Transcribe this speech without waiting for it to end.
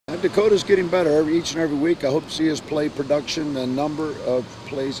Dakotah's getting better each and every week. I hope to see his play production and number of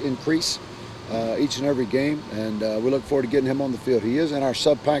plays increase each and every game, and we look forward to getting him on the field. He is in our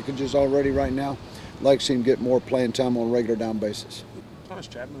sub packages already right now. I'd like to see him get more playing time on a regular down basis. Thomas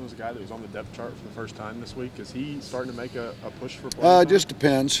Chapman was a guy that was on the depth chart for the first time this week. Is he starting to make a push for playing time? It just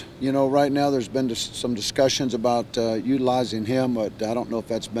depends. You know, right now there's been some discussions about utilizing him, but I don't know if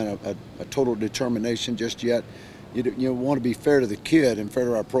that's been a total determination just yet. You want to be fair to the kid and fair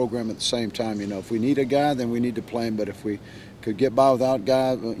to our program at the same time. You know, if we need a guy, then we need to play him. But if we could get by without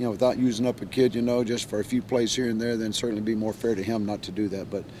guy, without using up a kid, just for a few plays here and there, then certainly be more fair to him not to do that.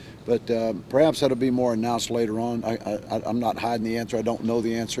 But perhaps that'll be more announced later on. I'm not hiding the answer. I don't know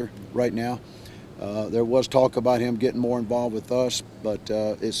the answer right now. There was talk about him getting more involved with us, but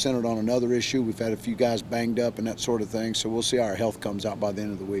it's centered on another issue. We've had a few guys banged up and that sort of thing, so we'll see how our health comes out by the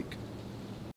end of the week.